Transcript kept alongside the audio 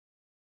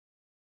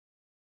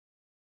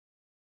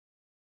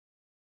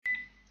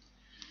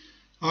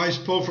Hi, it's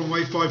Paul from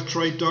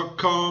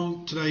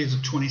Wave5trade.com. Today is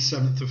the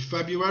 27th of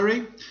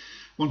February.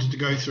 Wanted to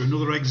go through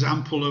another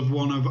example of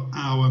one of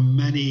our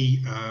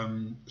many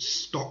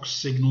stock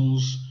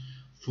signals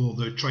for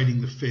the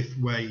trading the fifth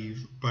wave,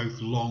 both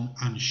long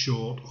and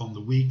short, on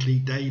the weekly,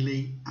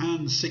 daily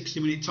and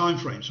 60-minute time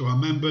frame. So our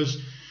members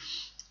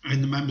in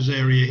the members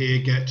area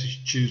here get to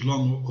choose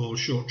long or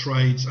short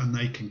trades, and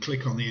they can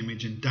click on the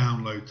image and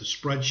download the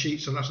spreadsheet.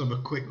 So let's have a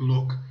quick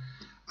look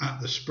at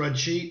the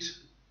spreadsheet.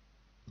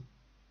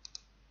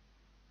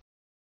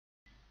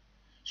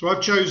 So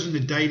I've chosen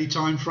the daily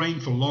time frame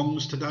for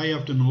longs today.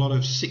 I've done a lot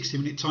of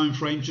 60-minute time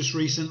frames just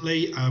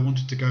recently. I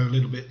wanted to go a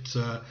little bit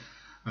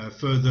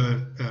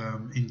further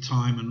in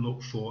time and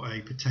look for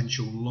a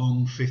potential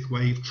long fifth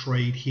wave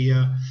trade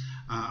here.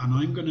 And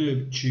I'm going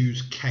to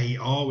choose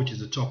KR, which is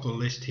the top of the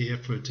list here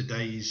for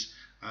today's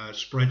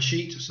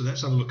spreadsheet. So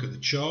let's have a look at the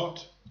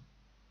chart.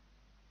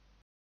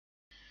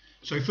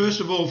 So first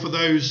of all, for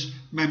those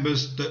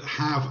members that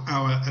have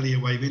our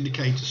Elliott Wave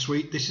indicator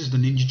suite, this is the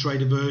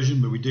NinjaTrader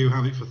version, but we do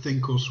have it for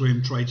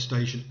Thinkorswim,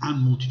 TradeStation and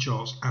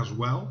multi-charts as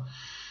well.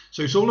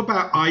 So it's all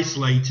about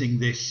isolating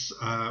this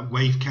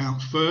wave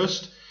count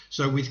first.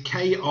 So with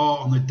KR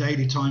on the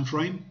daily time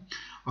frame,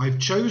 I've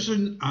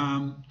chosen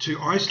to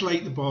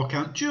isolate the bar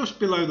count just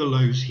below the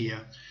lows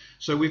here.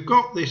 So we've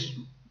got this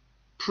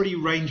pretty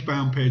range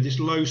bound period, this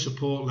low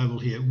support level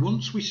here.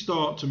 Once we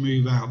start to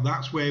move out,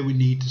 that's where we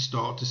need to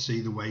start to see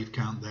the wave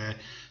count there.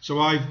 So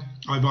I've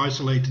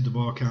isolated the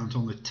bar count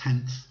on the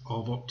 10th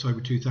of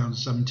October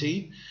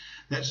 2017.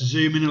 Let's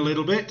zoom in a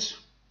little bit.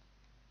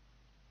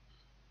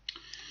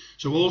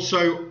 So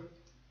also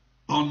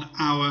on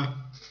our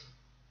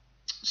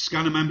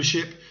scanner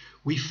membership,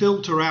 we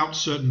filter out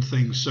certain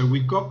things. So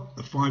we've got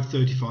the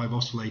 535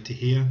 oscillator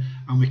here,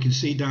 and we can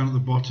see down at the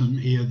bottom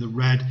here the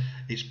red,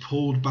 it's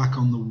pulled back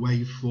on the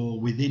wave 4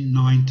 within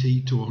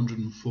 90 to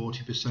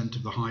 140%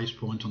 of the highest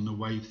point on the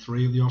wave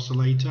 3 of the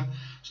oscillator.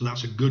 So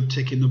that's a good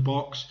tick in the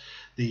box.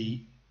 The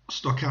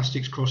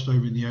stochastics crossed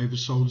over in the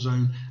oversold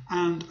zone,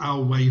 and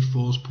our wave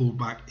 4's pulled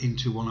back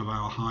into one of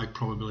our high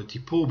probability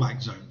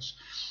pullback zones.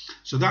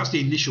 So that's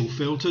the initial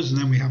filters,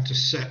 and then we have to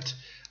set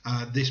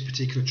this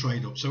particular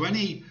trade up. So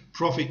any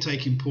profit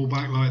taking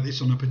pullback like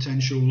this on a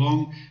potential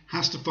long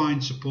has to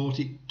find support.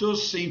 It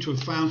does seem to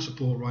have found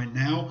support right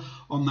now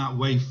on that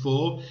wave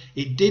 4.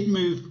 It did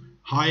move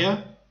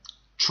higher,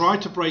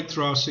 tried to break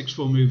through our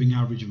 6-4 moving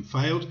average and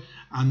failed,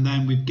 and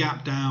then we've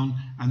gapped down,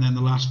 and then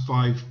the last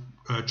 5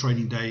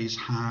 trading days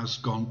has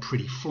gone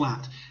pretty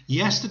flat.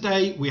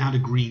 Yesterday we had a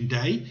green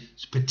day,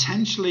 so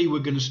potentially we're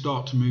going to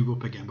start to move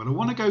up again, but I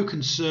want to go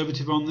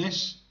conservative on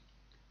this.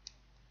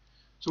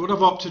 So what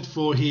I've opted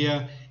for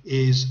here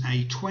is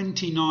a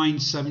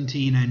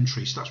 29.17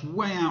 entry. So that's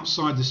way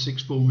outside the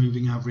 6-4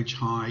 moving average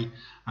high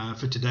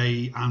for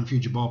today and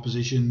future bar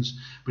positions.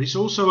 But it's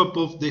also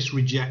above this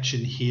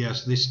rejection here,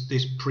 so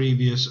this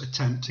previous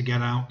attempt to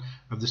get out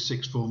of the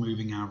 6-4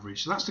 moving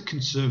average. So that's the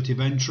conservative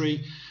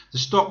entry. The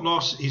stop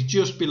loss is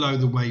just below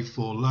the wave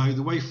 4 low.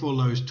 The wave 4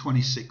 low is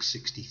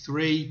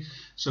 26.63.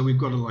 So we've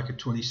got like a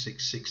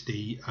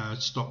 26.60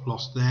 stop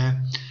loss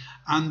there.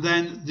 And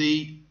then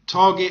the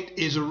target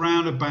is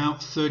around about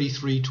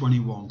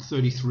 $33.21,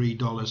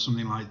 $33,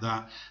 something like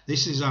that.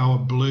 This is our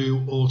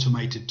blue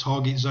automated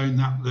target zone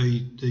that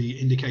the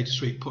indicator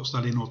suite puts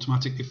that in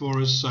automatically for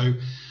us. So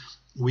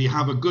we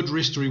have a good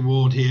risk to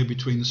reward here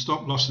between the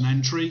stop loss and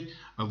entry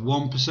of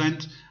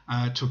 1%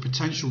 to a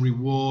potential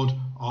reward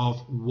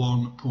of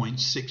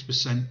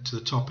 1.6% to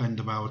the top end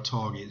of our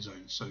target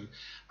zone. So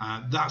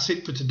that's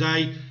it for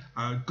today.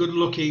 Good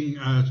looking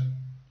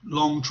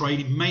long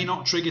trade. It may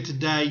not trigger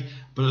today,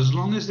 but as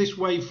long as this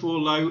wave 4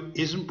 low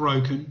isn't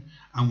broken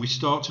and we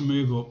start to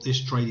move up,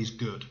 this trade is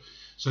good.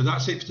 So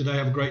that's it for today.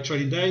 Have a great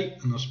trading day,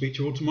 and I'll speak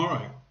to you all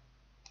tomorrow.